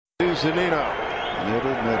Zunino.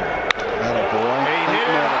 Middle. That'll boy.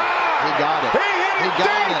 He got it. He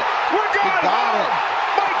got it. We're going home.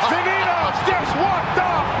 Mike Zunino just walked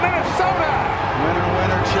off Minnesota.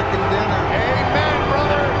 Winner, chicken dinner. Amen,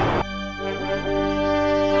 brother.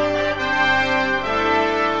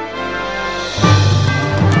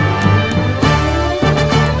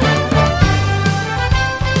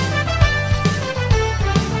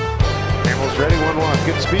 Hamels ready, 1-1.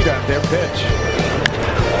 Good speed out there. Pitch.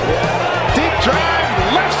 Deep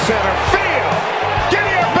drive, left center field. Get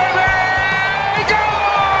here, baby!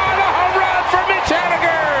 Gone! A home run for Mitch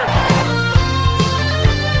Haniger.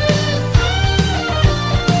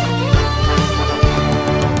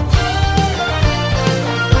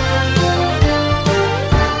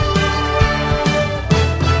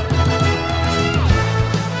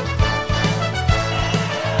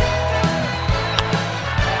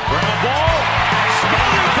 Ground ball.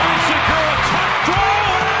 Smothered by Segura. Top throw,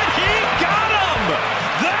 and he got him.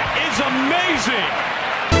 That is amazing.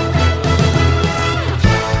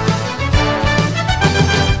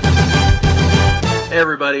 Hey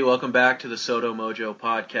everybody, welcome back to the Soto Mojo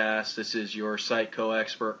podcast. This is your Psycho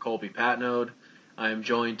expert, Colby Patnode. I am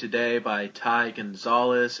joined today by Ty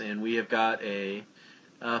Gonzalez, and we have got a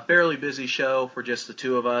fairly busy show for just the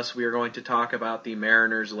two of us. We are going to talk about the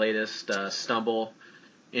Mariners' latest stumble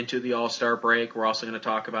into the All-Star break. We're also going to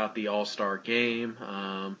talk about the All-Star game,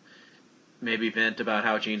 maybe vent about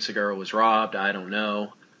how Gene Segura was robbed, I don't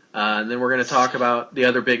know. And then we're going to talk about the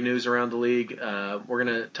other big news around the league. We're going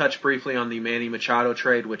to touch briefly on the Manny Machado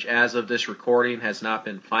trade, which as of this recording has not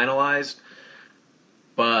been finalized,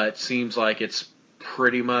 but seems like it's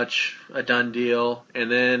pretty much a done deal.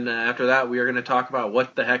 And then after that, we are going to talk about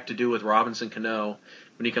what the heck to do with Robinson Cano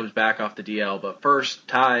when he comes back off the DL. But first,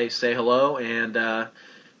 Ty, say hello, and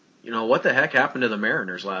what the heck happened to the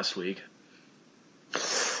Mariners last week?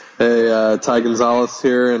 Hey, Ty Gonzalez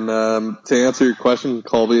here, and to answer your question,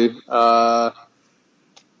 Colby, I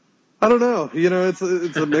don't know. It's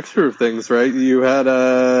a mixture of things, right? You had,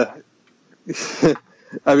 I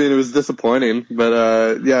mean, it was disappointing, but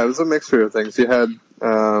it was a mixture of things. You had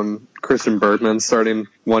Christian Bergman starting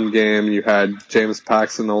one game. You had James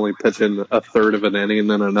Paxton only pitching a third of an inning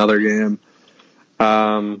in another game.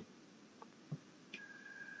 The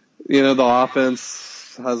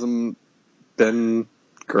offense hasn't been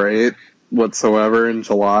great whatsoever in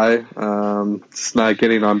July. Just not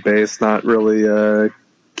getting on base, not really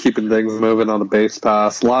keeping things moving on the base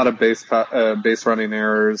pass. A lot of base running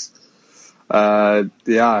errors.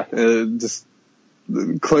 Just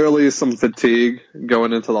clearly some fatigue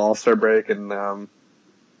going into the All-Star break, and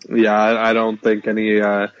I don't think any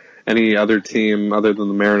other team other than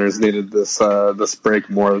the Mariners needed this break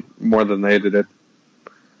more than they did it.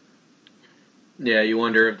 Yeah, you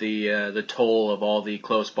wonder if the toll of all the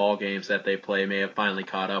close ball games that they play may have finally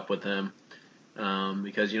caught up with them,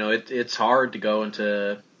 because it's hard to go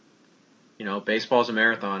into baseball's a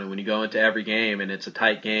marathon, and when you go into every game and it's a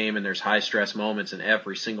tight game and there's high stress moments in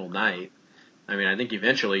every single night, I mean, I think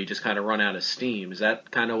eventually you just kind of run out of steam. Is that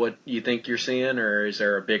kind of what you think you're seeing, or is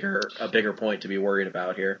there a bigger point to be worried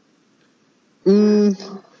about here? I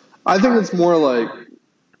think it's more like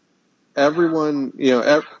everyone,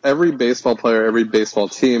 every baseball player, every baseball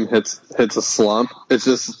team hits a slump. It's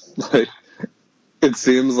just like, it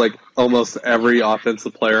seems like almost every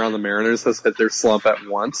offensive player on the Mariners has hit their slump at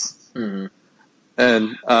once. Mm-hmm.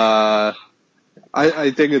 And,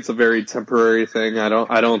 I think it's a very temporary thing. I don't,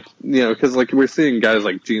 cause like we're seeing guys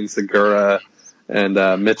like Gene Segura and,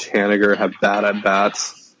 Mitch Haniger have bad at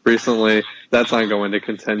bats recently. That's not going to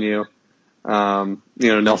continue.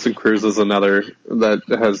 Nelson Cruz is another that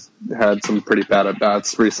has had some pretty bad at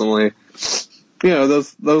bats recently.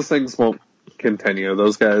 Those things won't continue.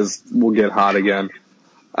 Those guys will get hot again.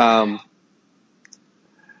 I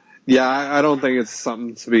don't think it's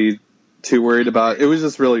something to be too worried about. It was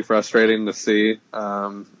just really frustrating to see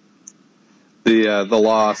the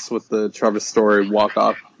loss with the Travis Story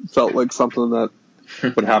walk-off. Felt like something that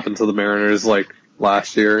would happen to the Mariners like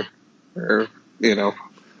last year, or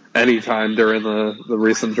anytime during the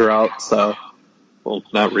recent drought. So, well,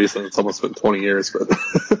 not recent, it's almost been 20 years, but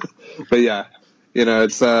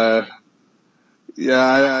it's I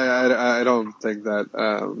don't think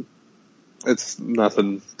that it's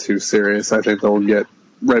nothing too serious. I think they'll get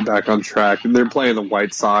right back on track. And they're playing the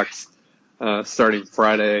White Sox starting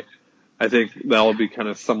Friday. I think that'll be kind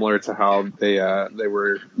of similar to how they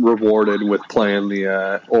were rewarded with playing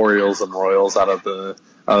the Orioles and Royals out of the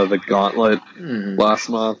gauntlet last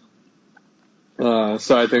month.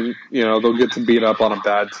 So I think they'll get to beat up on a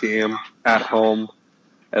bad team at home,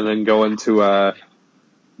 and then go into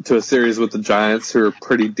to a series with the Giants, who are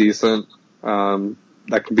pretty decent.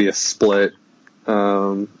 That could be a split.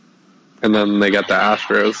 And then they got the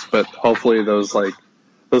Astros, but hopefully those 5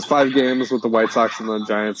 games with the White Sox and the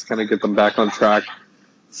Giants kind of get them back on track.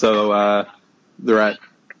 So they're at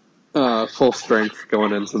full strength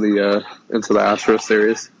going into the Astros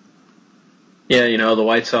series. Yeah, the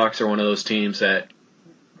White Sox are one of those teams that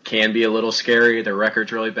can be a little scary. Their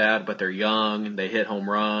record's really bad, but they're young. They hit home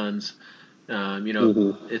runs.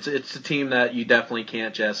 It's a team that you definitely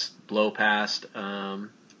can't just blow past. A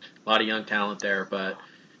lot of young talent there, but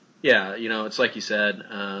yeah, it's like you said.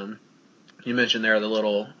 You mentioned there the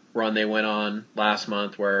little run they went on last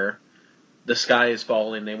month where the sky is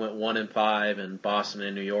falling. They went 1-5 in Boston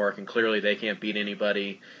and New York, and clearly they can't beat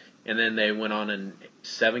anybody. And then they went on an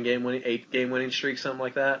 8-game winning streak, something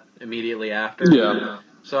like that, immediately after. Yeah.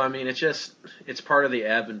 So I mean, it's part of the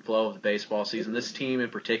ebb and flow of the baseball season. This team in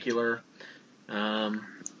particular, I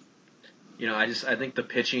think the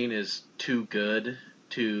pitching is too good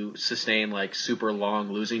to sustain like super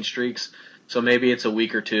long losing streaks. So maybe it's a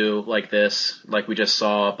week or two like this, like we just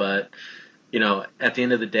saw, but at the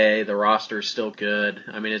end of the day, the roster is still good.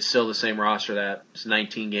 I mean, it's still the same roster that's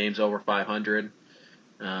 19 games over 500.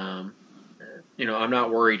 I'm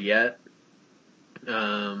not worried yet.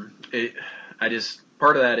 Part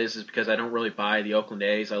of that is because I don't really buy the Oakland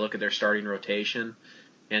A's. I look at their starting rotation,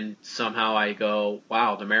 and somehow I go,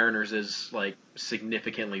 wow, the Mariners is like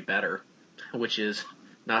significantly better, which is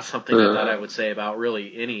not something I thought I would say about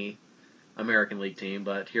really any American League team,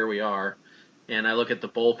 but here we are. And I look at the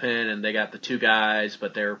bullpen, and they got the 2 guys,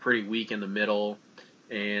 but they're pretty weak in the middle,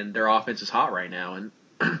 and their offense is hot right now. And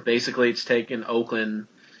basically, it's taken Oakland.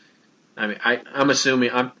 I mean, I'm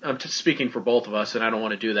assuming I'm speaking for both of us, and I don't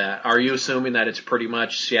want to do that. Are you assuming that it's pretty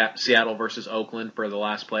much Seattle versus Oakland for the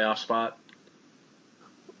last playoff spot?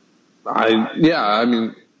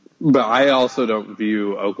 But I also don't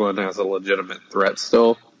view Oakland as a legitimate threat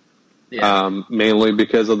still. Yeah. Mainly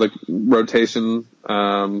because of the rotation.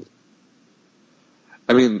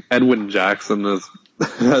 Edwin Jackson has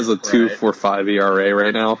a 2.45 ERA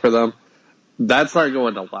right now for them. That's not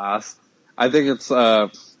going to last. I think it's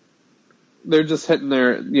they're just hitting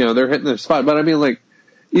they're hitting their spot. But I mean, like,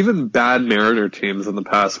 even bad Mariner teams in the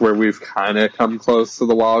past where we've kind of come close to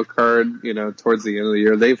the wild card, towards the end of the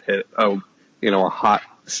year, they've hit a hot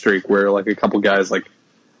streak where like a couple guys like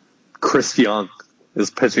Chris Young is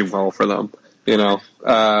pitching well for them.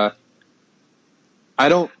 I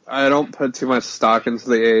don't put too much stock into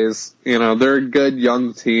the A's. They're a good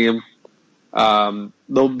young team. I'm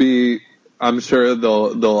sure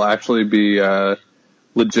they'll actually be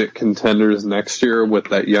legit contenders next year with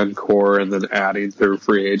that young core, and then adding through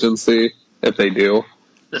free agency if they do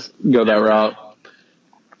go that route.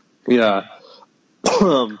 Yeah.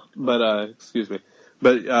 Excuse me.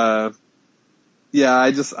 But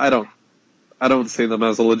I don't see them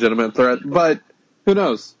as a legitimate threat, but who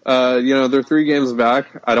knows? They're 3 games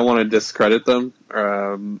back. I don't want to discredit them.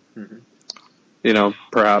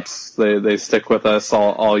 Perhaps they stick with us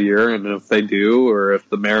all year, and if they do, or if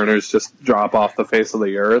the Mariners just drop off the face of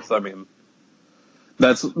the earth, I mean,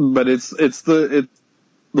 it's the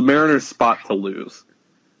Mariners' spot to lose.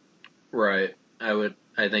 Right. I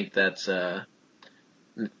think that's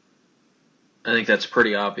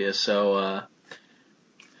pretty obvious. So,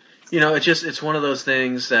 it's one of those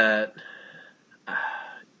things that,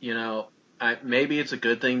 maybe it's a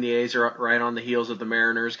good thing the A's are right on the heels of the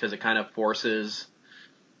Mariners, because it kind of forces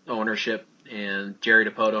ownership and Jerry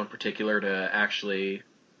Dipoto in particular to actually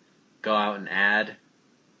go out and add.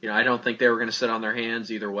 I don't think they were going to sit on their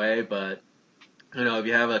hands either way, but, if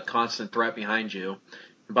you have a constant threat behind you,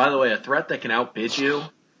 and by the way, a threat that can outbid you,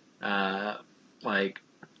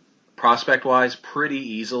 prospect-wise,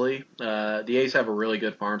 pretty easily. The A's have a really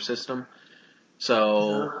good farm system,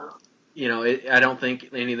 so I don't think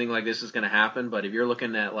anything like this is going to happen. But if you're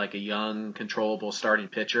looking at like a young, controllable starting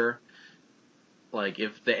pitcher, like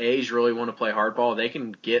if the A's really want to play hardball, they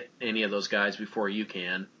can get any of those guys before you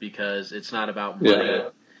can, because it's not about money. Yeah.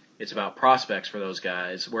 It's about prospects for those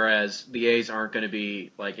guys. Whereas the A's aren't going to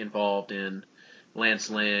be like involved in Lance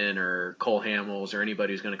Lynn or Cole Hamels or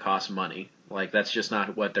anybody who's going to cost money. Like, that's just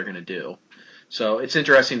not what they're going to do. So it's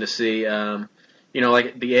interesting to see.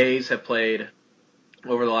 Like the A's have played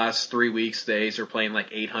over the last 3 weeks. The A's are playing like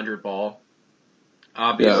 800 ball.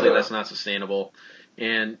 Obviously, that's not sustainable.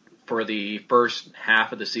 And for the first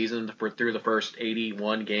half of the season, through the first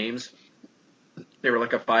 81 games, they were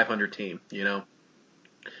like a 500 team.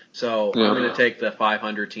 So I'm going to take the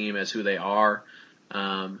 500 team as who they are.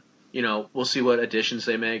 We'll see what additions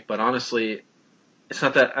they make, but honestly, it's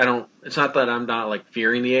not that I'm not like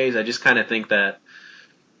fearing the A's. I just kind of think that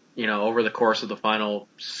over the course of the final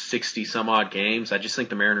 60 some odd games, I just think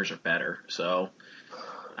the Mariners are better. So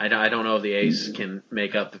I don't know if the A's can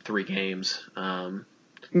make up the 3 games.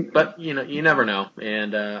 But you never know.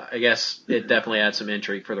 And I guess it definitely adds some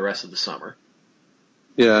intrigue for the rest of the summer.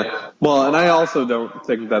 Yeah. Well, and I also don't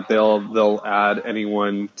think that they'll add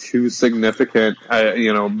anyone too significant.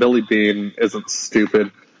 Billy Beane isn't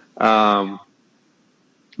stupid. They're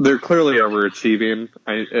clearly overachieving.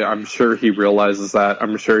 I'm sure he realizes that.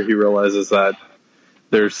 I'm sure he realizes that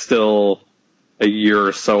they're still a year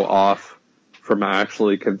or so off from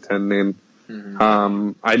actually contending.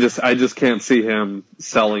 Mm-hmm. I just can't see him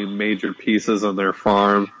selling major pieces on their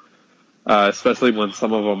farm, especially when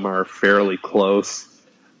some of them are fairly close.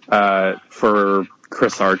 For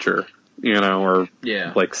Chris Archer, or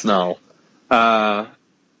Blake Snell.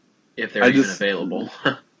 If they're even available.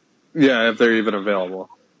 Yeah, if they're even available.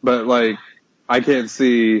 But, I can't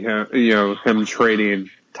see him trading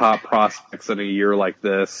top prospects in a year like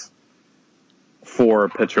this for a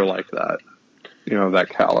pitcher like that, that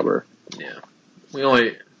caliber. Yeah.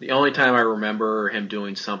 The only time I remember him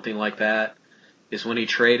doing something like that is when he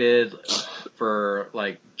traded for,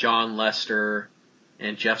 John Lester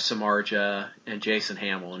and Jeff Samardzija and Jason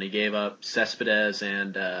Hamill, and he gave up Cespedes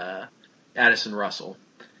and Addison Russell,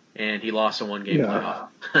 and he lost a 1-game playoff.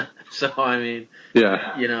 So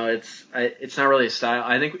it's not really a style.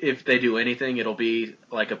 I think if they do anything, it'll be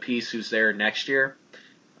like a piece who's there next year.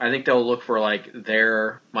 I think they'll look for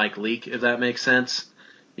their Mike Leake, if that makes sense.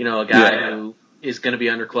 A guy who is going to be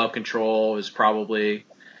under club control, is probably,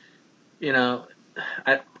 but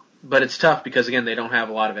it's tough because again they don't have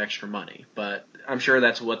a lot of extra money, but I'm sure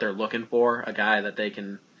that's what they're looking for, a guy that they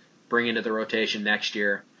can bring into the rotation next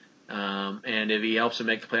year. And if he helps them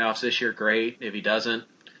make the playoffs this year, great. If he doesn't,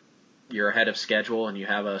 you're ahead of schedule and you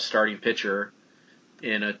have a starting pitcher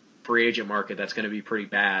in a free agent market that's going to be pretty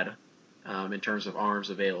bad in terms of arms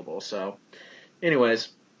available. So anyways,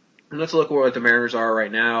 let's look at what the Mariners are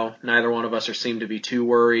right now. Neither one of us seem to be too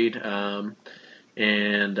worried. I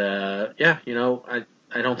don't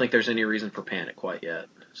think there's any reason for panic quite yet.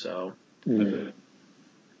 So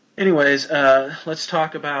anyways, let's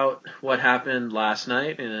talk about what happened last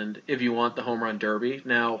night, and if you want, the home run derby.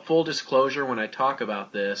 Now, full disclosure, when I talk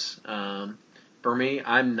about this, for me,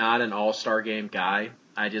 I'm not an all-star game guy.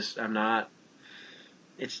 I'm not.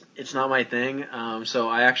 It's not my thing. So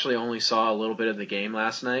I actually only saw a little bit of the game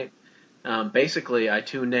last night. Basically, I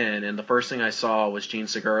tuned in, and the first thing I saw was Gene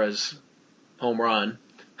Segura's home run,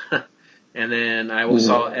 and then I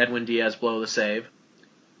saw Edwin Diaz blow the save.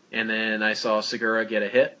 And then I saw Segura get a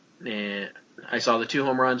hit, and I saw the 2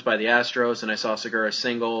 home runs by the Astros, and I saw Segura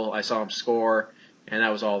single. I saw him score, and that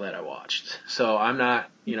was all that I watched. So I'm not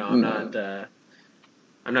sitting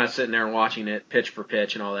there and watching it pitch for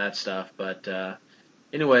pitch and all that stuff. But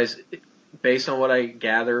anyways, based on what I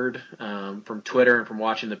gathered from Twitter and from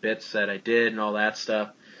watching the bits that I did and all that stuff,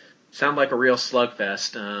 it sounded like a real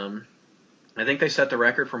slugfest. I think they set the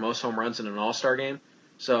record for most home runs in an All-Star game.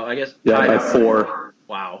 So I guess by 4.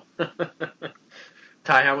 Wow.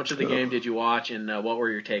 Ty, how much of the game did you watch, and what were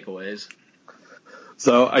your takeaways?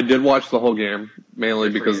 So I did watch the whole game, mainly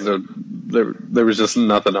because there was just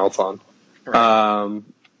nothing else on. Right.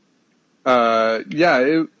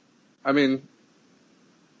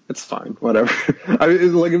 It's fine, whatever.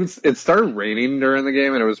 It started raining during the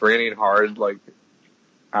game, and it was raining hard,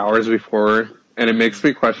 hours before, and it makes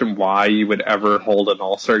me question why you would ever hold an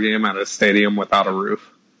All-Star game at a stadium without a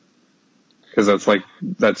roof. Because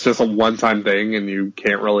that's just a one-time thing, and you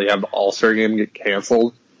can't really have the All-Star game get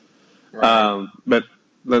canceled. Right. But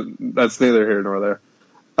that's neither here nor there.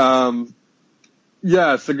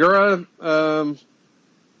 Segura,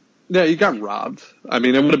 he got robbed. I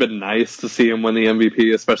mean, it would have been nice to see him win the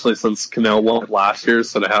MVP, especially since Cano won last year,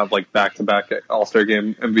 so to have, back-to-back All-Star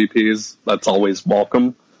game MVPs, that's always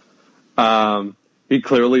welcome. He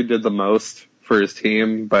clearly did the most for his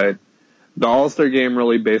team, but the All-Star game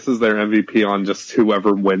really bases their MVP on just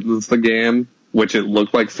whoever wins the game, which it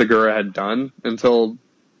looked like Segura had done until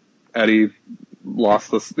Eddie blew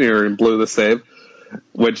the save.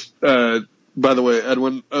 Which, by the way,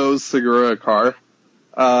 Edwin owes Segura a car.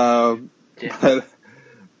 But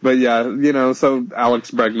yeah, so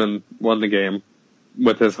Alex Bregman won the game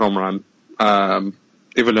with his home run,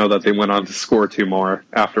 even though that they went on to score 2 more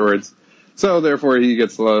afterwards. So therefore, he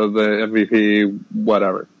gets the MVP.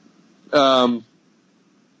 Whatever. But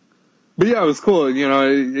yeah, it was cool. You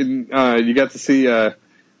got to see.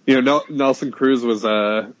 Nelson Cruz was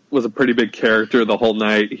a pretty big character the whole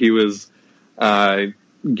night. He was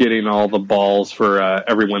getting all the balls for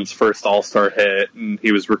everyone's first All-Star hit, and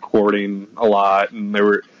he was recording a lot. And there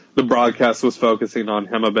were the broadcast was focusing on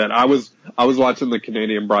him a bit. I was watching the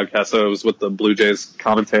Canadian broadcast, so it was with the Blue Jays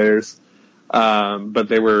commentators, but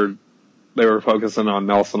they were focusing on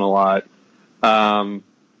Nelson a lot,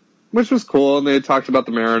 which was cool. And they talked about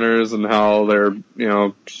the Mariners and how they're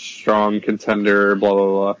strong contender, blah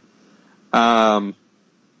blah blah.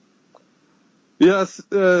 Yes,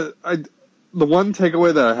 the one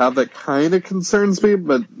takeaway that I have that kind of concerns me,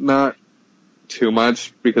 but not too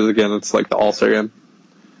much, because again, it's like the All-Star game,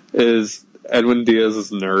 is Edwin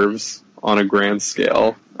Diaz's nerves on a grand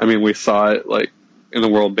scale. I mean, we saw it like in the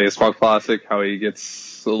World Baseball Classic, how he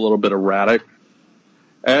gets a little bit erratic.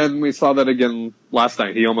 And we saw that again last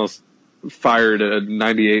night. He almost fired a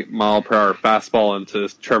 98-mile-per-hour fastball into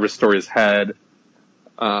Trevor Story's head.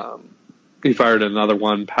 He fired another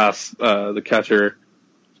one past the catcher.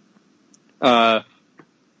 And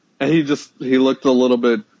he looked a little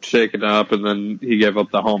bit shaken up, and then he gave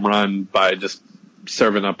up the home run by just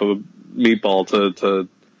serving up a meatball to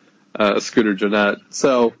Scooter Gennett.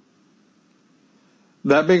 So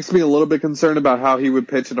that makes me a little bit concerned about how he would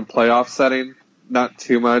pitch in a playoff setting. Not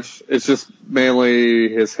too much. It's just mainly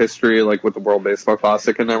his history, like with the World Baseball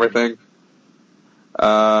Classic and everything.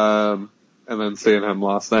 And then seeing him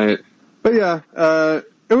last night. But yeah,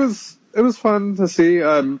 it was fun to see.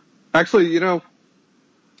 Actually,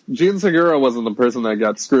 Gene Segura wasn't the person that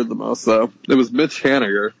got screwed the most, though. It was Mitch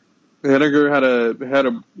Haniger. Haniger had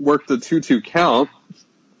to work the 2-2 count,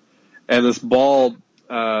 and this ball,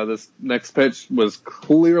 this next pitch was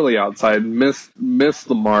clearly outside, missed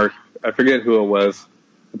the mark. I forget who it was.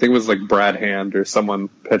 I think it was like Brad Hand or someone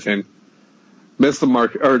pitching. Missed the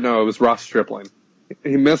mark, or no, it was Ross Stripling.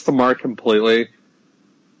 He missed the mark completely.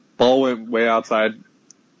 Ball went way outside.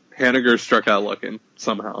 Haniger struck out looking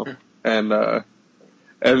somehow, and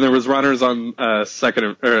there was runners on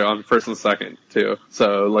on first and second too.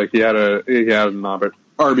 So like he had an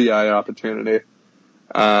RBI opportunity.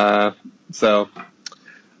 So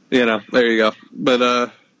there you go.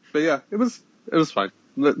 But yeah, it was fine.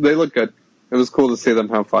 They look good. It was cool to see them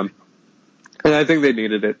have fun, and I think they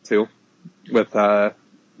needed it too with the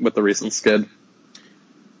recent skid.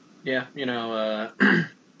 Yeah,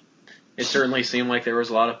 it certainly seemed like there was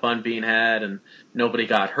a lot of fun being had, and nobody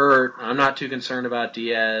got hurt. I'm not too concerned about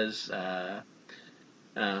Diaz,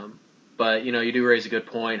 but you do raise a good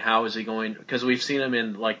point. How is he going? Because we've seen him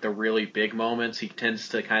in like the really big moments. He tends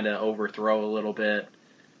to kind of overthrow a little bit.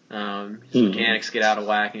 His mechanics get out of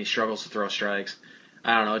whack, and he struggles to throw strikes.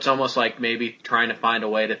 I don't know. It's almost like maybe trying to find a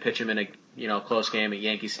way to pitch him in a close game at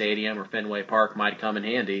Yankee Stadium or Fenway Park might come in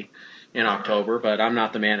handy in October. But I'm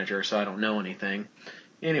not the manager, so I don't know anything.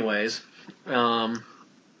 Anyways, it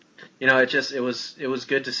was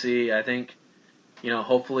good to see. I think,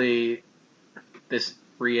 hopefully this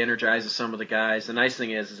re-energizes some of the guys. The nice thing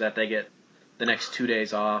is that they get the next 2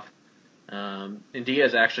 days off. And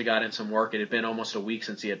Diaz actually got in some work. It had been almost a week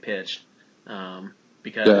since he had pitched.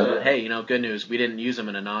 Because, hey, good news, we didn't use him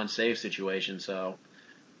in a non-save situation, so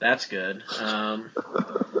that's good.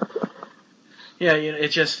 Yeah,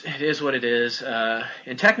 it is what it is.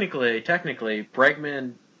 And technically,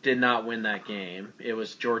 Bregman did not win that game. It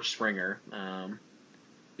was George Springer,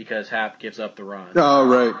 because Happ gives up the run. Oh,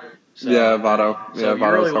 right. So, yeah, Votto. So if you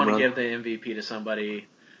really want to give the MVP to somebody,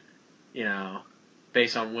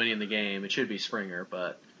 based on winning the game, it should be Springer,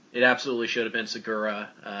 but it absolutely should have been Segura.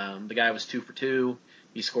 The guy was 2 for 2.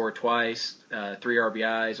 He scored twice, 3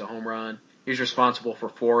 RBIs, a home run. He was responsible for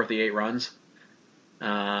 4 of the 8 runs.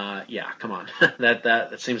 Yeah, come on.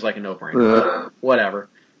 that seems like a no-brainer. But whatever.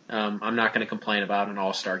 I'm not going to complain about an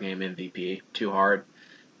All-Star Game MVP too hard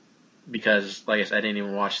because, like I said, I didn't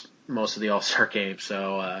even watch most of the All-Star Game.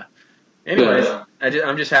 So, anyways,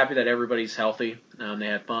 I'm just happy that everybody's healthy. They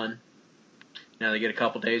had fun. Now they get a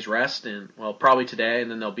couple days rest, and probably today,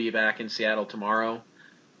 and then they'll be back in Seattle tomorrow.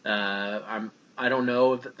 I don't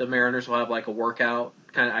know if the Mariners will have like a workout.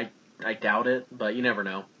 I doubt it, but you never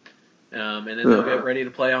know. And then they'll get ready to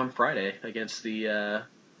play on Friday against the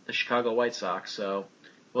Chicago White Sox. So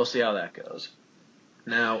we'll see how that goes.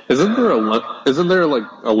 Now, isn't there like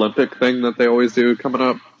Olympic thing that they always do coming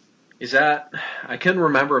up? Is that? I couldn't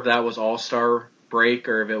remember if that was All-Star break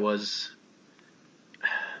or if it was.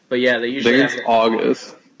 But yeah, they usually. I think it's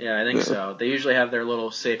August. Yeah, I think so. They usually have their little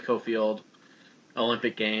Safeco Field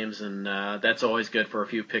Olympic Games, and that's always good for a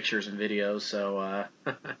few pictures and videos. So,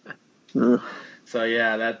 so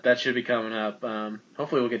yeah, that should be coming up.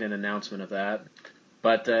 Hopefully, we'll get an announcement of that.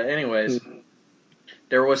 But anyways,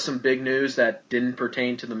 there was some big news that didn't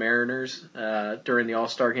pertain to the Mariners during the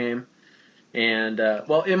All-Star game, and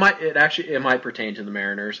it might pertain to the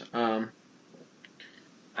Mariners.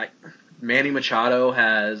 Manny Machado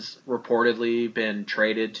has reportedly been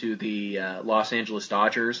traded to the Los Angeles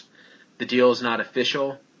Dodgers. The deal is not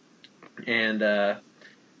official, and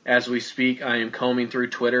as we speak, I am combing through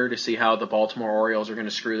Twitter to see how the Baltimore Orioles are going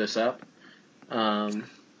to screw this up.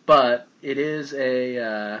 But it is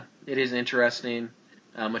interesting.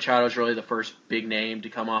 Machado is really the first big name to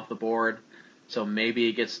come off the board, so maybe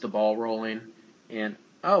it gets the ball rolling. And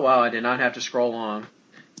oh wow, I did not have to scroll long.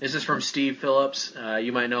 This is from Steve Phillips.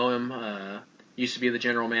 You might know him. Used to be the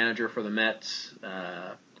general manager for the Mets.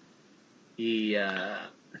 He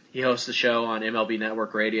hosts the show on MLB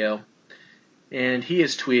Network Radio, and he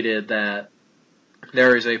has tweeted that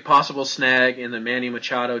there is a possible snag in the Manny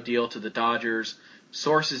Machado deal to the Dodgers.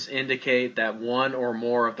 Sources indicate that one or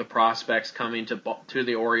more of the prospects coming to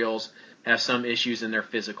the Orioles have some issues in their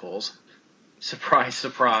physicals. Surprise,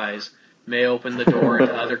 surprise. May open the door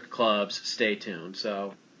to other clubs. Stay tuned.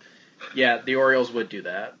 So, yeah, the Orioles would do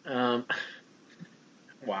that.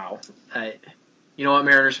 Wow. You know what,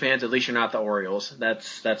 Mariners fans? At least you're not the Orioles.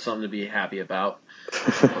 That's something to be happy about.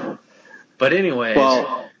 But anyways,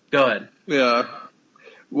 go ahead. Yeah.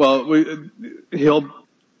 Well,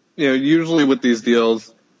 usually with these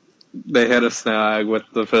deals, they hit a snag with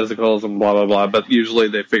the physicals and blah, blah, blah, but usually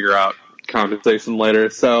they figure out compensation later.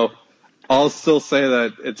 So I'll still say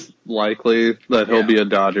that it's likely that he'll be a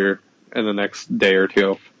Dodger in the next day or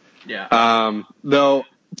two. Yeah. Though,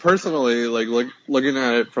 personally, looking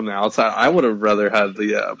at it from the outside, I would have rather had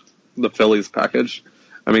the Phillies package.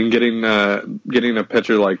 I mean, getting a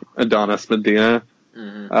pitcher like Adonis Medina,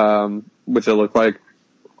 which it looked like,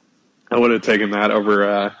 I would have taken that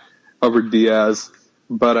over Diaz.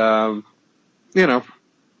 But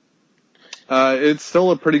it's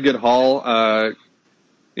still a pretty good haul.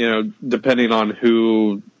 Depending on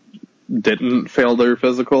who didn't fail their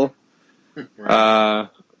physical. Right.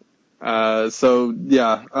 So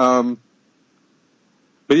yeah.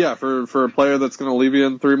 But yeah, for a player that's going to leave you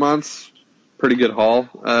in 3 months, pretty good haul.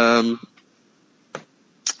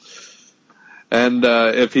 And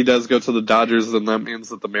if he does go to the Dodgers, then that means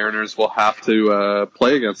that the Mariners will have to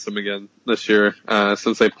play against him again this year,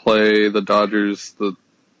 since they play the Dodgers the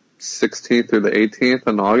 16th or the 18th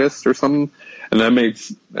in August or something, and that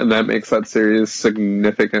makes that series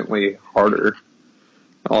significantly harder,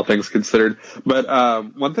 all things considered. But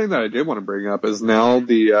one thing that I did want to bring up is now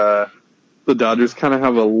the Dodgers kind of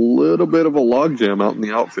have a little bit of a logjam out in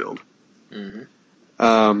the outfield. Mm-hmm.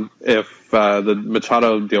 If the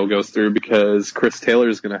Machado deal goes through, because Chris Taylor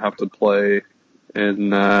is going to have to play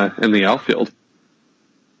in the outfield.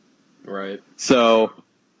 Right. So,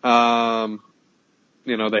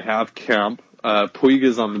 they have Kemp. Puig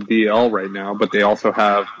is on the DL right now, but they also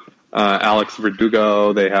have Alex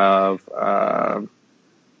Verdugo. They have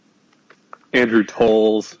Andrew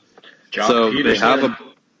Tolles. Jock Peterson. They have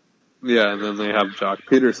and then they have Jock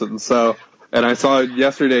Peterson. So. And I saw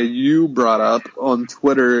yesterday you brought up on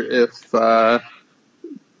Twitter if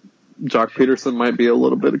Jock Peterson might be a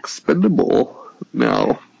little bit expendable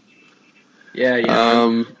now. Yeah.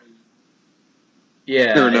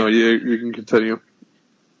 Or no, you can continue.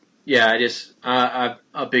 Yeah, I'm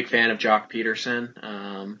a big fan of Jock Peterson.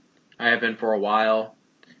 I have been for a while.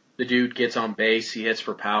 The dude gets on base. He hits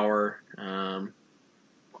for power.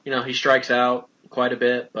 He strikes out quite a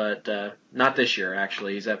bit, but not this year,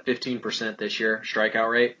 actually. He's at 15% this year, strikeout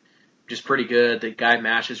rate, which is pretty good. The guy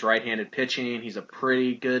matches right-handed pitching. He's a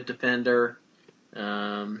pretty good defender.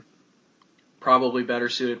 Probably better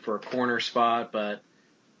suited for a corner spot, but,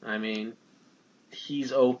 I mean,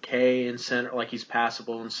 he's okay in center, like he's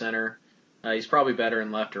passable in center. He's probably better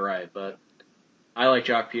in left or right, but I like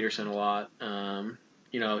Jock Peterson a lot.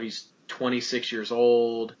 He's 26 years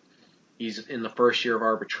old. He's in the first year of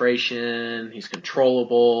arbitration. He's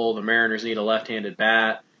controllable. The Mariners need a left-handed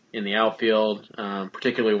bat in the outfield,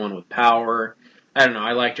 particularly one with power. I don't know.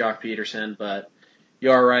 I like Jock Peterson, but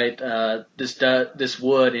you are right. This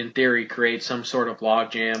would, in theory, create some sort of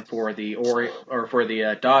logjam for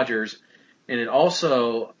the Dodgers, and it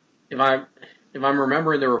also, if I'm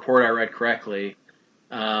remembering the report I read correctly,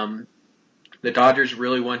 the Dodgers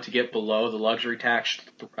really want to get below the luxury tax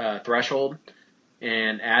threshold.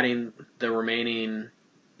 And adding the remaining,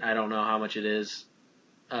 I don't know how much it is,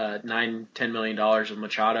 $9-10 million of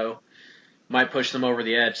Machado might push them over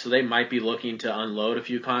the edge. So they might be looking to unload a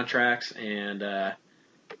few contracts. And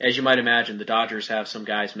as you might imagine, the Dodgers have some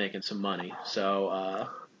guys making some money. So,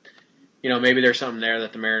 maybe there's something there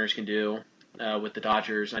that the Mariners can do with the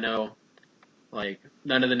Dodgers. I know,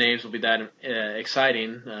 none of the names will be that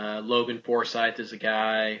exciting. Logan Forsythe is a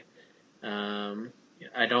guy.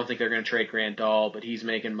 I don't think they're going to trade Grandal, but he's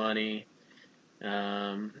making money.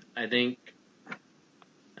 I think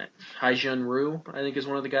Hyun Ryu, I think, is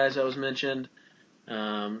one of the guys that was mentioned.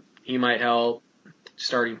 He might help.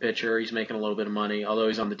 Starting pitcher. He's making a little bit of money, although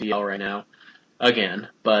he's on the DL right now again.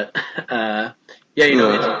 But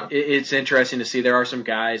it's interesting to see. There are some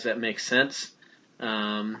guys that make sense.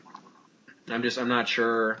 I'm not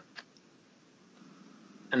sure.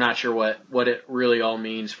 I'm not sure what it really all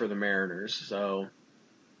means for the Mariners. So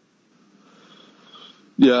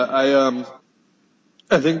yeah,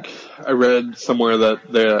 I think I read somewhere that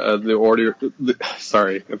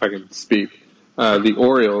sorry if I can speak. The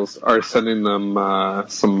Orioles are sending them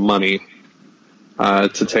some money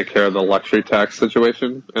to take care of the luxury tax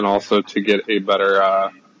situation and also to get a better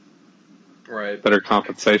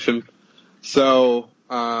compensation. So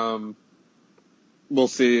we'll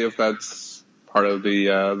see if that's part of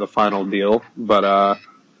the final deal. But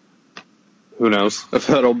who knows if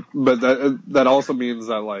that'll? But that also means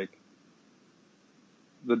that like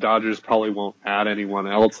the Dodgers probably won't add anyone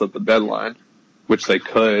else at the deadline, which they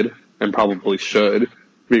could. And probably should,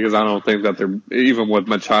 because I don't think that they're, even with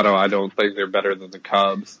Machado, I don't think they're better than the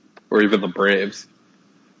Cubs or even the Braves.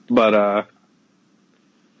 But,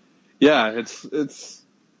 yeah, it's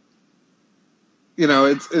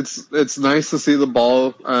nice to see the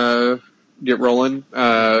ball, get rolling,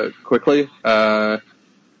 quickly.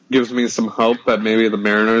 Gives me some hope that maybe the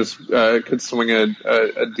Mariners, could swing a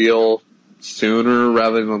deal sooner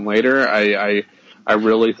rather than later. I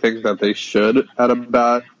really think that they should at a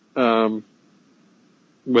bat.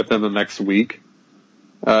 Within the next week,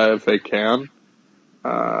 if they can.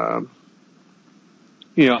 I'm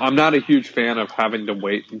not a huge fan of having to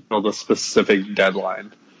wait until the specific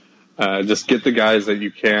deadline. Just get the guys that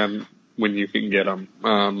you can when you can get them.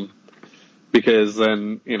 Because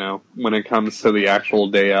then, when it comes to the actual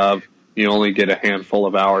day of, you only get a handful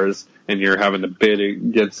of hours and you're having to bid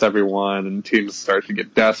against everyone and teams start to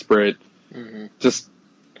get desperate. Mm-hmm. Just,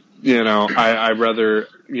 I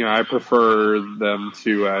prefer them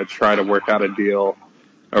to try to work out a deal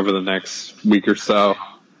over the next week or so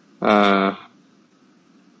for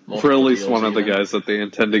at least one of the guys that they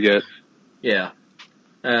intend to get. Yeah.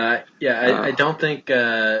 I don't think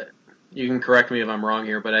you can correct me if I'm wrong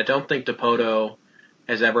here, but I don't think Dipoto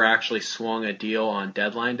has ever actually swung a deal on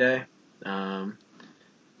deadline day.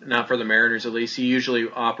 Not for the Mariners, at least. He usually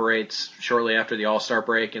operates shortly after the All-Star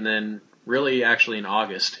break, and then really actually in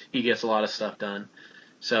August he gets a lot of stuff done.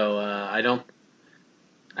 So I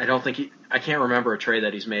can't remember a trade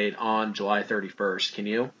that he's made on July 31st. Can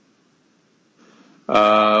you?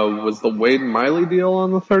 Was the Wade Miley deal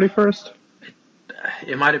on the 31st?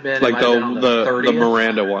 It might have been like the 30th. The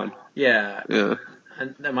Miranda one. Yeah.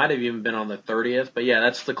 That might have even been on the 30th, but yeah,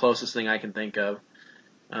 that's the closest thing I can think of.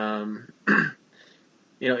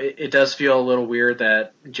 It does feel a little weird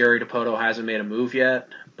that Jerry Dipoto hasn't made a move yet,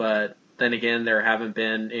 but then again, there haven't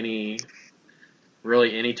been any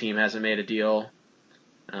team hasn't made a deal.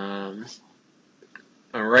 Right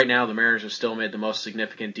now, the Mariners have still made the most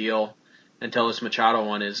significant deal until this Machado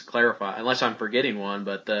one is clarified, unless I'm forgetting one,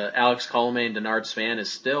 but the Alex Colomé and Denard Span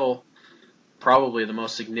is still probably the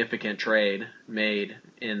most significant trade made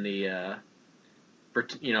in the for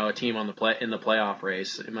a team in the playoff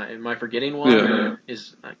race. Am I forgetting one? Yeah.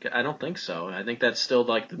 I don't think so. I think that's still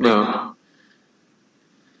like the big one.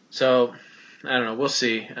 So I don't know. We'll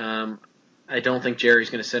see. I don't think Jerry's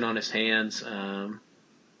going to sit on his hands. I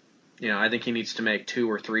think he needs to make 2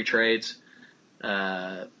 or 3 trades.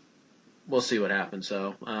 We'll see what happens.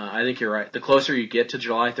 So I think you're right. The closer you get to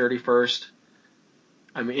July 31st,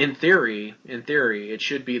 I mean, in theory, it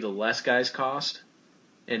should be the less guys cost.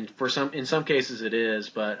 And in some cases it is,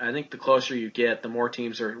 but I think the closer you get, the more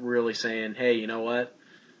teams are really saying, hey, you know what?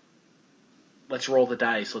 Let's roll the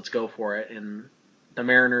dice. Let's go for it. And the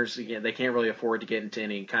Mariners, again, they can't really afford to get into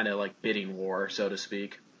any kind of like bidding war, so to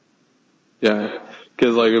speak. Yeah,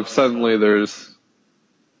 because like if suddenly there's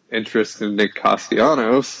interest in Nick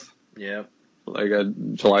Castellanos, yeah, like at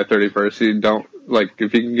July 31st, you don't like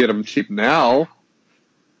if you can get him cheap now,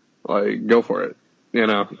 like go for it.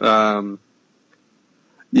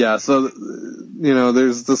 Yeah, so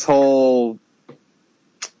there's this whole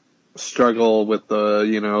struggle with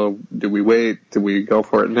the do we wait, do we go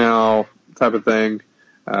for it now type of thing.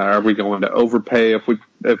 Are we going to overpay if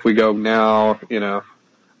we go now?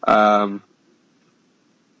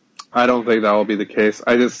 I don't think that will be the case.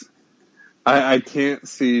 I can't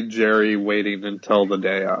see Jerry waiting until the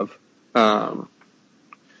day of.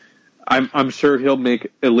 I'm sure he'll make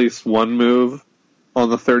at least one move on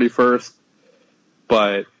the 31st,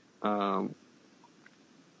 but I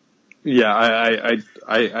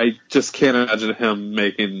just can't imagine him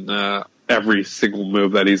making a every single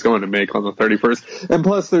move that he's going to make on the 31st. And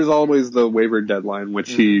plus, there's always the waiver deadline,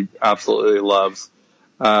 which he absolutely loves.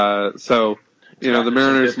 So, the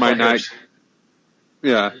Mariners might not.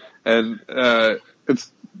 Yeah, and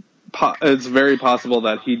it's very possible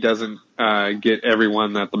that he doesn't get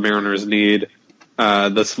everyone that the Mariners need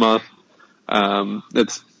this month.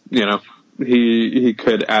 It's he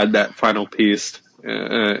could add that final piece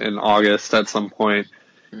in August at some point.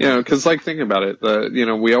 Because think about it.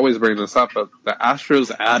 We always bring this up, but the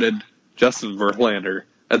Astros added Justin Verlander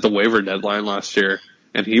at the waiver deadline last year,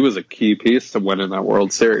 and he was a key piece to winning that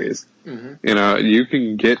World Series. Mm-hmm. You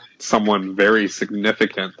can get someone very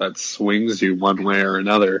significant that swings you one way or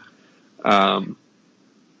another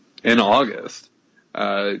in August.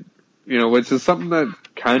 Which is something that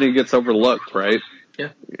kind of gets overlooked, right?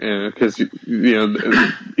 Yeah. Because ESPN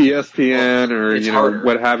or harder.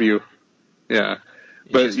 What have you. Yeah.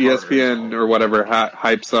 But ESPN or whatever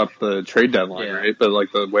hypes up the trade deadline, right? But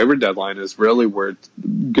the waiver deadline is really where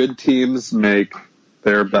good teams make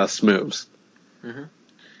their best moves. Mm-hmm.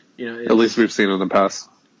 At least we've seen in the past.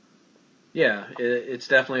 Yeah, it's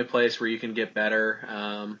definitely a place where you can get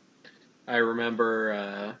better. I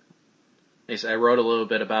remember I wrote a little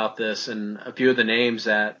bit about this, and a few of the names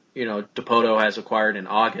that Dipoto has acquired in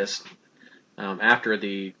August after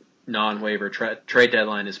the non-waiver trade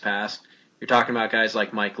deadline is passed. You're talking about guys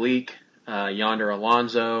like Mike Leake, Yonder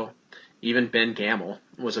Alonso, even Ben Gamel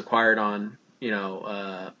was acquired on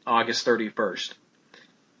August 31st.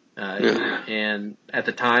 And at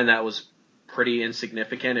the time, that was pretty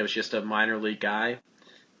insignificant. It was just a minor league guy.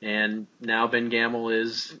 And now Ben Gamel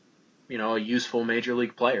is, a useful major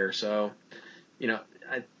league player. So,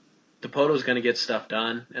 Dipoto's going to get stuff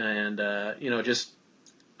done. And, just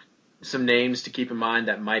some names to keep in mind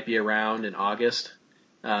that might be around in August.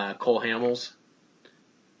 Cole Hamels.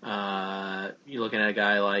 You're looking at a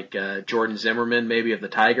guy like Jordan Zimmerman, maybe of the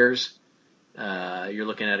Tigers. You're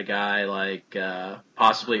looking at a guy like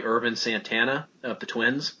possibly Irvin Santana of the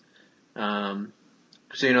Twins. So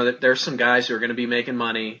there's some guys who are going to be making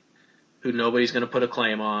money, who nobody's going to put a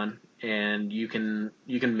claim on, and you can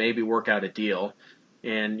maybe work out a deal.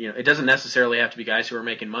 And it doesn't necessarily have to be guys who are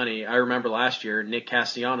making money. I remember last year Nick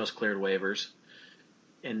Castellanos cleared waivers,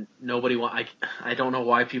 and nobody I don't know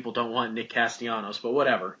why people don't want Nick Castellanos, but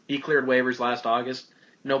whatever. He cleared waivers last August.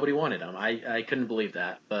 Nobody wanted him. I couldn't believe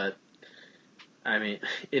that, but. I mean,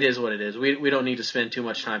 it is what it is. We don't need to spend too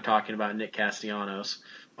much time talking about Nick Castellanos,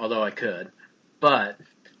 although I could. But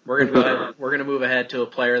we're gonna move ahead to a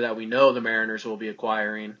player that we know the Mariners will be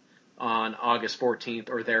acquiring on August 14th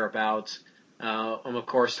or thereabouts. I'm of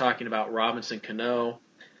course talking about Robinson Cano.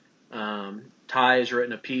 Ty has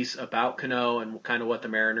written a piece about Cano and kind of what the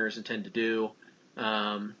Mariners intend to do.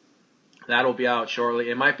 That'll be out shortly.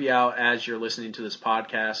 It might be out as you're listening to this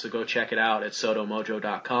podcast, so go check it out at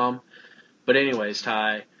sotomojo.com. But anyways,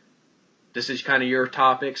 Ty, this is kind of your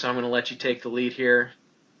topic, so I'm going to let you take the lead here.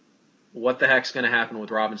 What the heck's going to happen with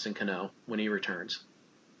Robinson Cano when he returns?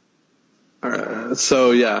 Robinson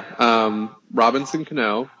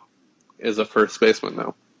Cano is a first baseman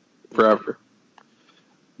now, forever.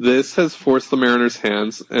 This has forced the Mariners'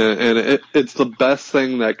 hands, and it's the best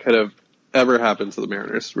thing that could have ever happened to the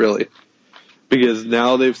Mariners, really. Because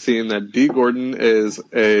now they've seen that D. Gordon is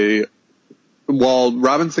while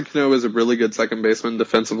Robinson Cano is a really good second baseman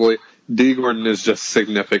defensively, D. Gordon is just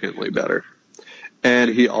significantly better. And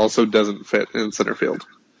he also doesn't fit in center field.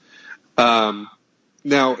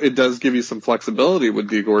 Now, it does give you some flexibility with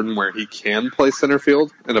D. Gordon where he can play center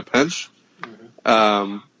field in a pinch.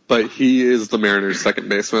 But he is the Mariners' second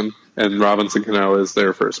baseman, and Robinson Cano is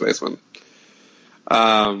their first baseman.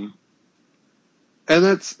 And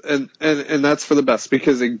that's for the best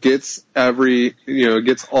because it gets it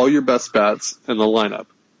gets all your best bats in the lineup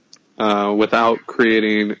without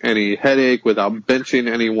creating any headache, without benching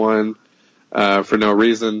anyone for no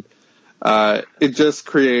reason. It just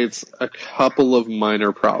creates a couple of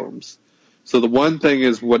minor problems. So the one thing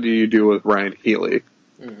is, what do you do with Ryan Healy?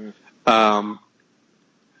 Mm-hmm.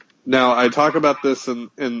 Now I talk about this in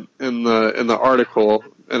the article,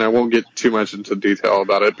 and I won't get too much into detail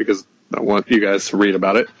about it because I want you guys to read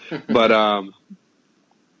about it. But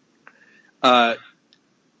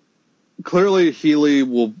clearly Healy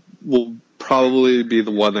will probably be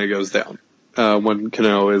the one that goes down when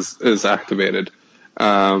Cano is activated.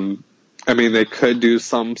 They could do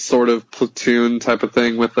some sort of platoon type of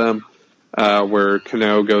thing with them where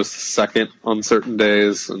Cano goes to second on certain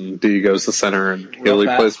days and D goes to center and Healy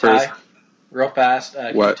plays first. Real fast,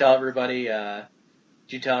 can you tell everybody...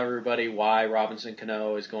 Did you tell everybody why Robinson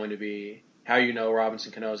Cano is going to be, how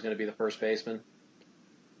Robinson Cano is going to be the first baseman?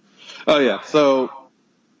 Oh, yeah. So,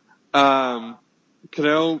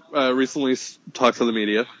 Cano recently talked to the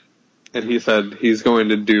media, and he said he's going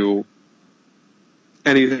to do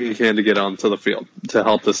anything he can to get onto the field to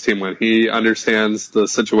help this team win. He understands the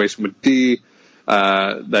situation with D,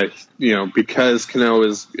 that, because Cano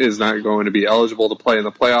is not going to be eligible to play in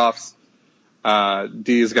the playoffs,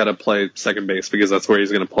 D's got to play second base because that's where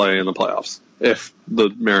he's going to play in the playoffs if the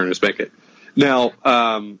Mariners make it. Now,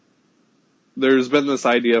 there's been this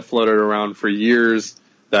idea floated around for years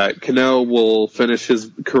that Cano will finish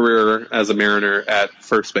his career as a Mariner at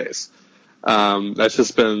first base. That's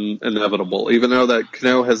just been inevitable. Even though that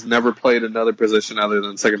Cano has never played another position other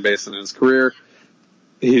than second base in his career,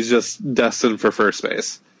 he's just destined for first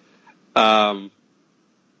base. So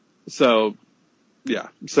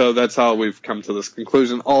that's how we've come to this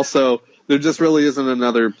conclusion. Also, there just really isn't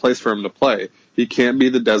another place for him to play. He can't be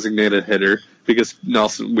the designated hitter because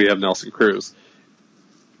we have Nelson Cruz.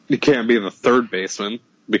 He can't be the third baseman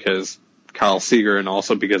because Kyle Seager, and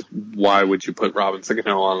also because why would you put Robinson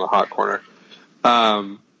Cano on the hot corner?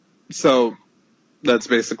 So that's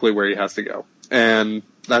basically where he has to go. And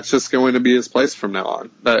that's just going to be his place from now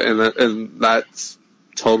on. And that's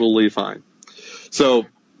totally fine. So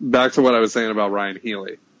back to what I was saying about Ryan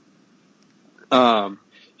Healy.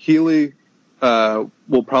 Healy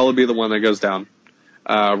will probably be the one that goes down.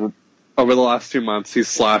 Over the last 2 months, he's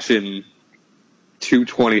slashing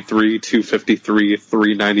 223, 253,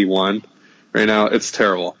 391. Right now, it's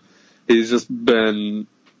terrible. He's just been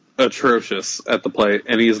atrocious at the plate,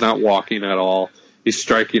 and he's not walking at all. He's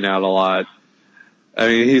striking out a lot. I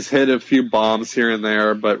mean, he's hit a few bombs here and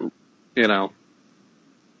there, but,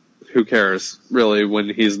 who cares, really, when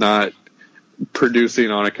he's not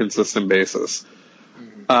producing on a consistent basis.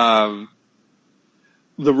 The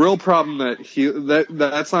real problem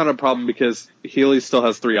that's not a problem because Healy still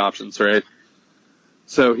has 3 options, right?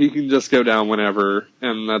 So he can just go down whenever,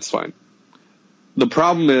 and that's fine. The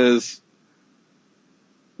problem is,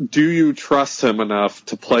 do you trust him enough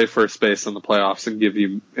to play first base in the playoffs and give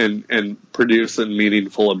you and produce in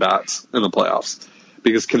meaningful at-bats in the playoffs?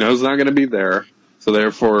 Because Cano's not going to be there, so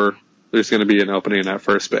therefore there's going to be an opening at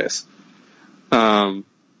first base.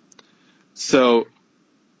 So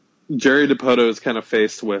Jerry Dipoto is kind of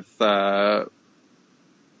faced with a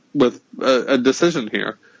decision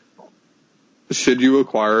here. Should you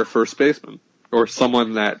acquire a first baseman or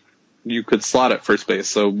someone that you could slot at first base?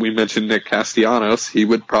 So we mentioned Nick Castellanos. He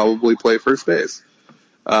would probably play first base.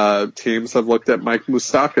 Teams have looked at Mike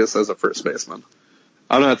Moustakas as a first baseman.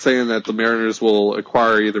 I'm not saying that the Mariners will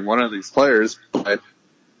acquire either one of these players, but,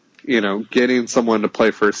 getting someone to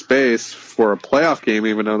play first base for a playoff game,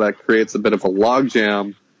 even though that creates a bit of a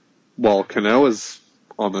logjam while Cano is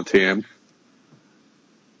on the team,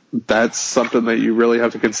 that's something that you really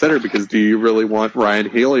have to consider, because do you really want Ryan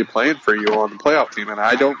Healy playing for you on the playoff team? And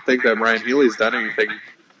I don't think that Ryan Healy's done anything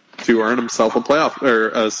to earn himself a playoff or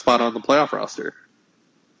a spot on the playoff roster.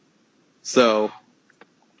 So,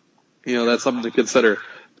 that's something to consider.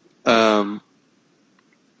 So,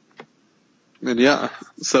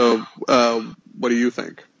 what do you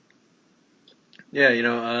think? Yeah,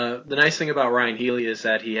 the nice thing about Ryan Healy is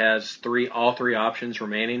that he has all three options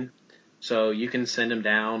remaining. So you can send him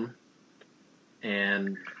down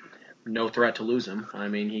and no threat to lose him. I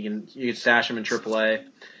mean, you can stash him in AAA.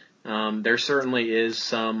 There certainly is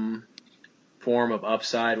some form of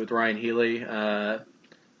upside with Ryan Healy.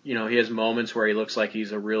 He has moments where he looks like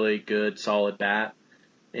he's a really good, solid bat.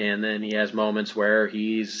 And then he has moments where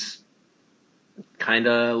he's kind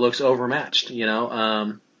of looks overmatched,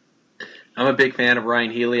 I'm a big fan of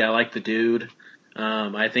Ryan Healy. I like the dude.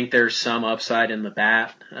 I think there's some upside in the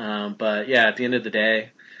bat. But, yeah, at the end of the day,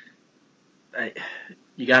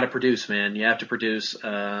 you got to produce, man. You have to produce.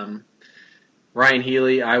 Ryan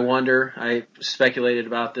Healy, I speculated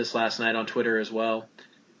about this last night on Twitter as well.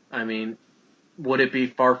 I mean, would it be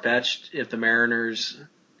far-fetched if the Mariners,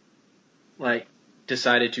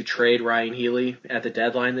 decided to trade Ryan Healy at the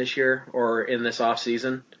deadline this year or in this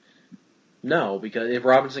offseason? No, because if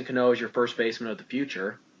Robinson Cano is your first baseman of the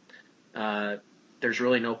future, there's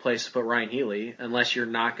really no place to put Ryan Healy unless you're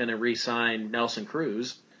not going to re-sign Nelson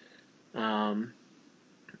Cruz. Then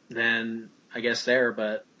I guess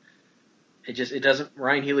but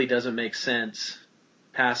Ryan Healy doesn't make sense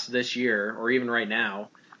past this year or even right now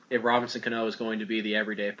if Robinson Cano is going to be the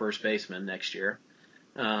everyday first baseman next year.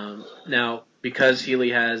 Now, because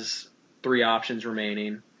Healy has 3 options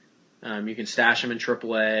remaining, you can stash him in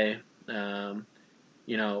AAA.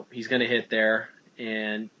 He's going to hit there,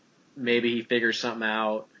 and maybe he figures something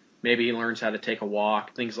out. Maybe he learns how to take a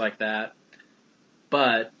walk, things like that.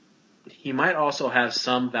 But he might also have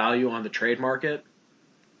some value on the trade market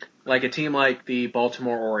like a team like the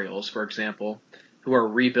Baltimore Orioles, for example, who are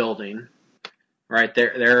rebuilding, right?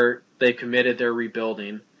 They committed, they're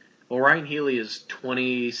rebuilding. Well, Ryan Healy is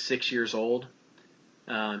 26 years old.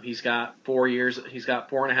 He's got 4 years. He's got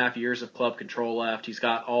 4.5 years of club control left. He's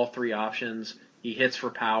got all three options. He hits for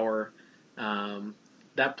power.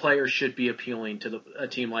 That player should be appealing to a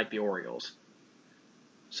team like the Orioles.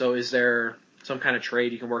 So is there some kind of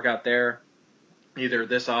trade you can work out there, either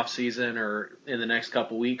this offseason or in the next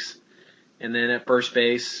couple weeks? And then at first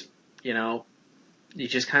base, you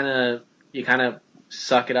just kind of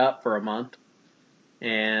suck it up for a month.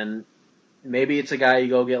 And maybe it's a guy you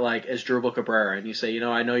go get like Asdrubal Cabrera, and you say,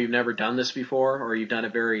 I know you've never done this before, or you've done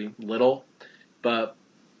it very little, but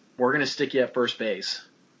we're going to stick you at first base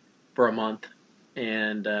for a month,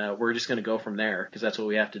 and we're just going to go from there because that's what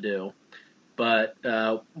we have to do. But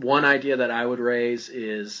one idea that I would raise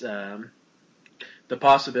is the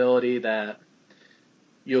possibility that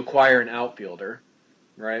you acquire an outfielder,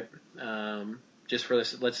 right? Just for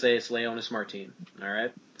this, let's say it's Leonys Martin, all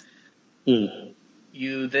right? Mm.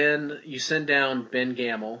 You send down Ben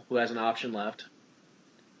Gamel, who has an option left,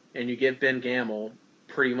 and you give Ben Gamel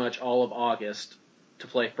pretty much all of August to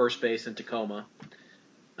play first base in Tacoma.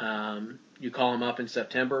 You call him up in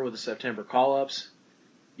September with the September call-ups.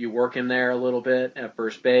 You work him there a little bit at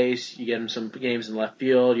first base. You get him some games in left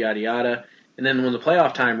field, yada, yada. And then when the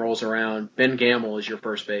playoff time rolls around, Ben Gamel is your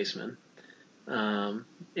first baseman. In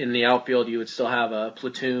the outfield, you would still have a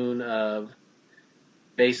platoon of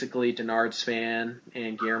basically Denard Span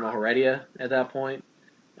and Guillermo Heredia at that point.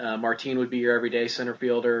 Martin would be your everyday center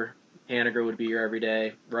fielder. Haniger would be your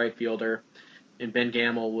everyday right fielder. And Ben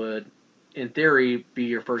Gamel would, in theory, be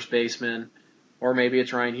your first baseman. Or maybe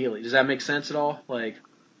it's Ryan Healy. Does that make sense at all?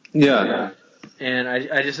 Yeah. And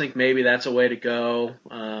I just think maybe that's a way to go.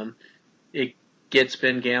 It gets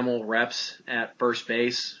Ben Gamel reps at first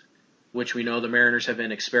base, which we know the Mariners have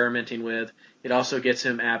been experimenting with. It also gets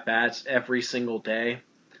him at-bats every single day,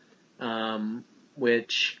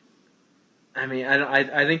 which, I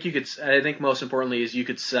think most importantly is you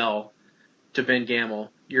could sell to Ben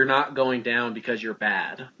Gamel. You're not going down because you're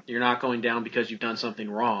bad. You're not going down because you've done something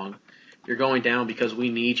wrong. You're going down because we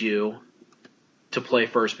need you to play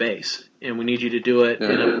first base, and we need you to do it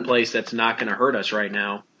in a place that's not going to hurt us right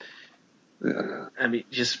now. Yeah.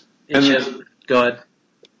 Go ahead.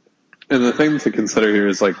 And the thing to consider here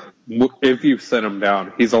is, if you send him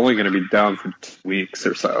down, he's only going to be down for 2 weeks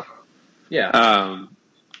or so. Yeah.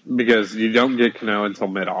 Because you don't get Cano until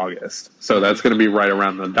mid-August. So that's going to be right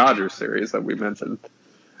around the Dodgers series that we mentioned.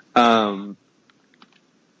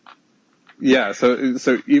 Yeah, so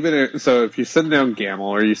if you send down Gamel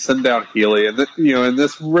or you send down Healy, and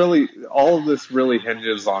all of this really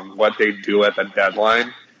hinges on what they do at the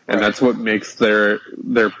deadline, and that's what makes their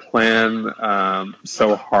plan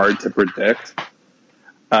so hard to predict.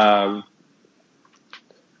 But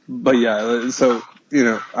yeah, so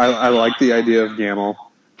I like the idea of Gamel.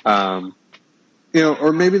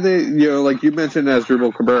 Or maybe they, like you mentioned,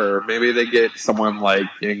 Asdrubal Cabrera, or maybe they get someone like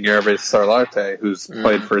Yervis Solarte, who's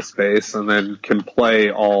played first base and then can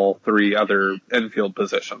play all three other infield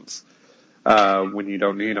positions when you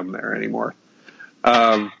don't need them there anymore.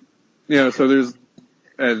 So there's,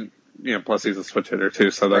 and plus he's a switch hitter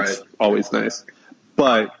too, so that's always nice.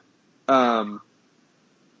 But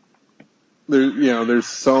there's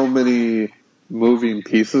so many moving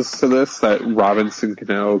pieces to this that Robinson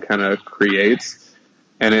Cano kind of creates,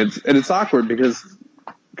 and it's awkward because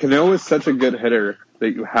Cano is such a good hitter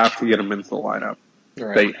that you have to get him into the lineup.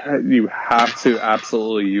 Right. You have to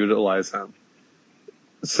absolutely utilize him.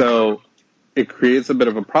 So it creates a bit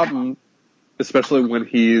of a problem, especially when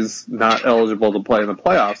he's not eligible to play in the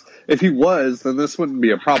playoffs. If he was, then this wouldn't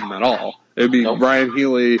be a problem at all. It would be Ryan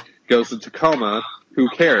Healy goes to Tacoma. Who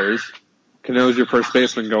cares? Cano's your first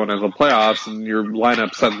baseman going into the playoffs, and your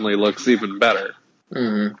lineup suddenly looks even better.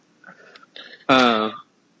 Mm-hmm.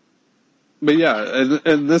 But yeah,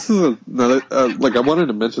 and this is another, I wanted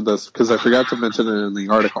to mention this because I forgot to mention it in the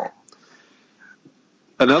article.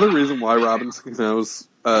 Another reason why Robinson Cano's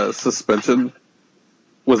suspension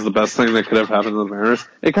was the best thing that could have happened to the Mariners,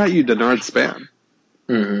 it got you Denard Span.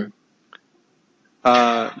 Mm-hmm.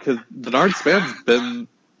 Because Denard Span's been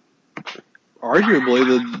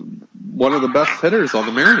arguably one of the best hitters on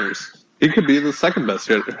the Mariners. He could be the second best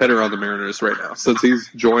hitter on the Mariners right now since he's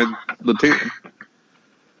joined the team.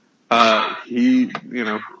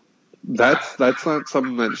 That's not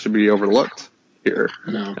something that should be overlooked here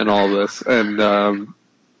in all this. And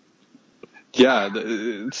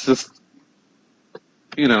it's just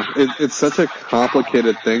it's such a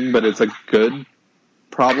complicated thing, but it's a good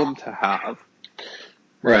problem to have.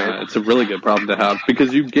 Right. It's a really good problem to have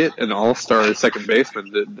because you get an all-star second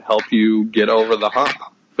baseman to help you get over the hump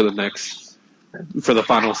for the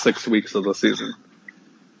final 6 weeks of the season.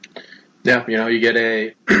 Yeah, you get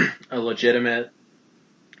a legitimate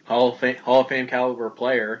Hall of Fame caliber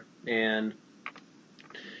player, and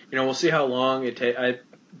we'll see how long it takes. I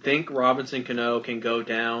think Robinson Cano can go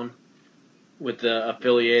down with the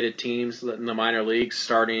affiliated teams in the minor leagues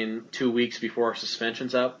starting 2 weeks before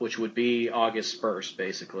suspension's up, which would be August 1st,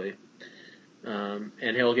 basically. And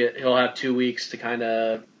he'll have 2 weeks to kind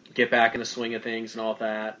of get back in the swing of things and all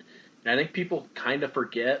that. And I think people kind of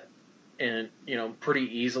forget, and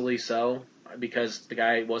pretty easily so, because the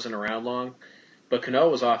guy wasn't around long. But Cano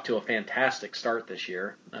was off to a fantastic start this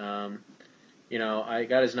year. I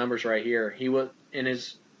got his numbers right here. He was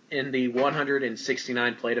in the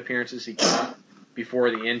 169 plate appearances he got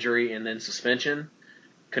before the injury and then suspension.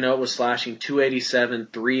 Cano was slashing 287,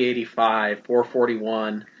 385,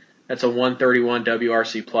 441. That's a 131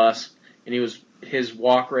 WRC plus, and his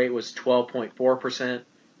walk rate was 12.4%.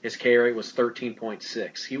 His K rate was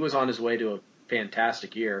 13.6. He was on his way to a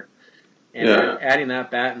fantastic year. And adding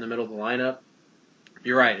that bat in the middle of the lineup,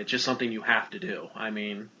 you're right. It's just something you have to do. I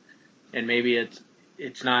mean, and maybe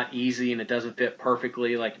it's not easy and it doesn't fit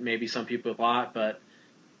perfectly like maybe some people thought, but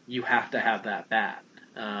you have to have that bat.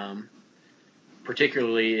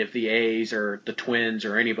 Particularly if the A's or the Twins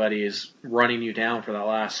or anybody is running you down for that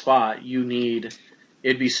last spot, it'd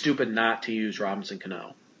be stupid not to use Robinson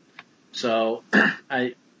Cano. So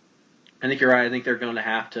I think you're right. I think they're going to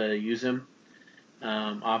have to use him,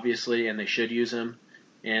 obviously, and they should use him.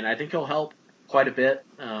 And I think he'll help quite a bit.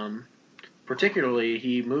 Particularly,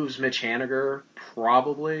 he moves Mitch Haniger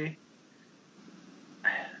probably.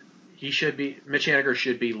 Mitch Haniger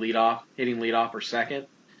should be hitting leadoff or second.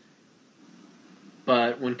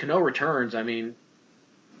 But when Cano returns, I mean,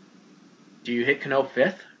 do you hit Cano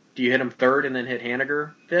fifth? Do you hit him third and then hit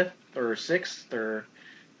Haniger fifth or sixth? Or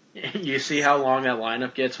you see how long that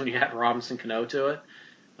lineup gets when you add Robinson Cano to it?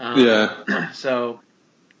 So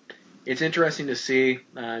it's interesting to see.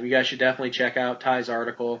 You guys should definitely check out Ty's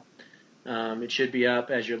article. It should be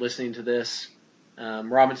up as you're listening to this.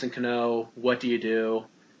 Robinson Cano, what do you do?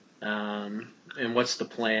 And what's the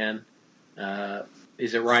plan?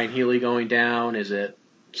 Is it Ryan Healy going down? Is it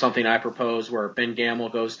something I propose where Ben Gamble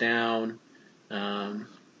goes down?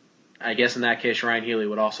 I guess in that case, Ryan Healy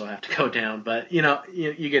would also have to go down. But, you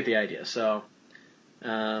get the idea. So,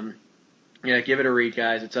 give it a read,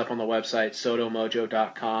 guys. It's up on the website,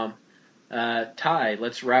 sotomojo.com. Ty,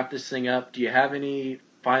 let's wrap this thing up. Do you have any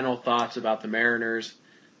final thoughts about the Mariners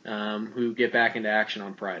who get back into action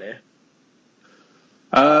on Friday?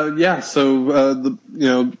 So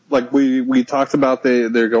like we talked about,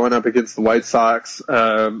 they're going up against the White Sox.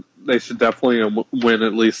 They should definitely win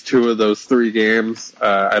at least 2 of those 3 games.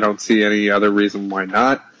 I don't see any other reason why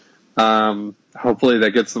not. Hopefully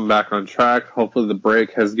that gets them back on track. Hopefully the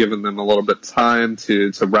break has given them a little bit of time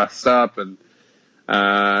to rest up and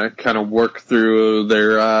kind of work through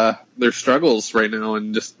their struggles right now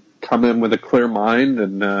and just come in with a clear mind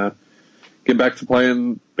and get back to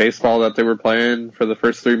playing baseball that they were playing for the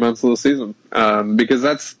first 3 months of the season, because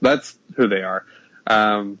that's who they are.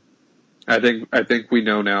 I think we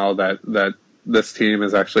know now that this team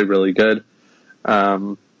is actually really good.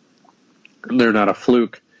 They're not a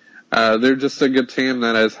fluke. They're just a good team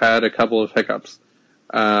that has had a couple of hiccups.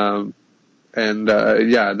 It's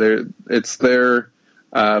their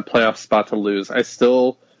playoff spot to lose. I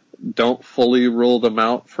still don't fully rule them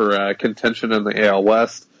out for contention in the AL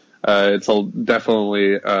West. It's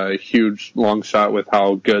definitely a huge long shot with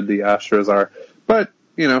how good the Astros are. But,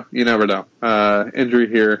 you never know. Injury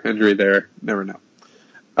here, injury there, never know.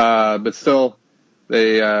 But still,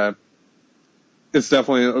 it's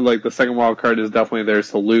definitely, like, the second wild card is definitely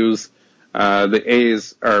theirs to lose. The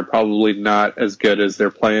A's are probably not as good as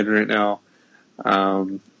they're playing right now.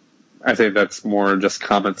 I think that's more just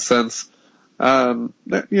common sense. The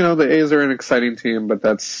A's are an exciting team, but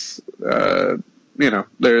that's, they're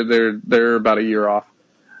about a year off.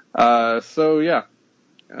 I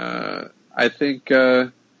think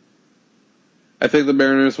the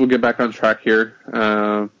Mariners will get back on track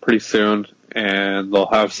here pretty soon, and they'll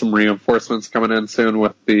have some reinforcements coming in soon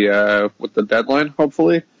with the deadline.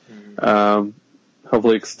 Hopefully,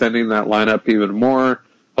 hopefully extending that lineup even more.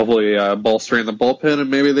 Hopefully bolstering the bullpen, and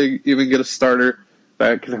maybe they even get a starter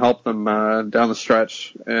that can help them down the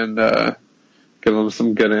stretch and give them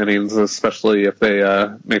some good innings, especially if they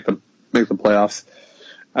make the playoffs.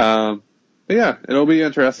 It'll be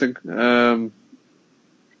interesting.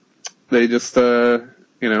 They just got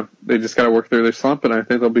to work through their slump, and I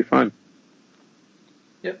think they'll be fine.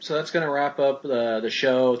 Yep, so that's going to wrap up the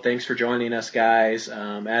show. Thanks for joining us, guys.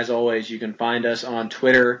 As always, you can find us on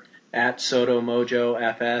Twitter at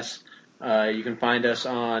SotoMojoFS. You can find us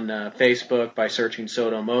on Facebook by searching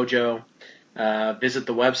Soto Mojo. Visit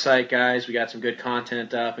the website, guys. We got some good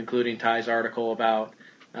content up, including Ty's article about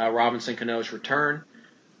Robinson Cano's return.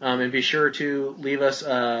 And be sure to leave us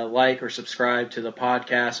a like or subscribe to the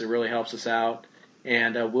podcast. It really helps us out.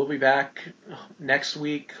 And we'll be back next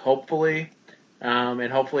week, hopefully.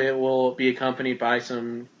 And hopefully it will be accompanied by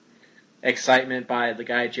some excitement by the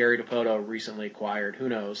guy Jerry Dipoto recently acquired. Who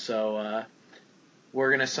knows? So we're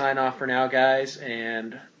going to sign off for now, guys.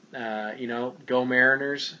 And, go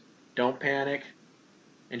Mariners. Don't panic.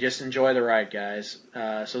 And just enjoy the ride, guys.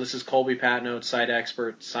 So this is Colby Patnode, site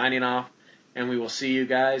expert, signing off. And we will see you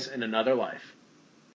guys in another life.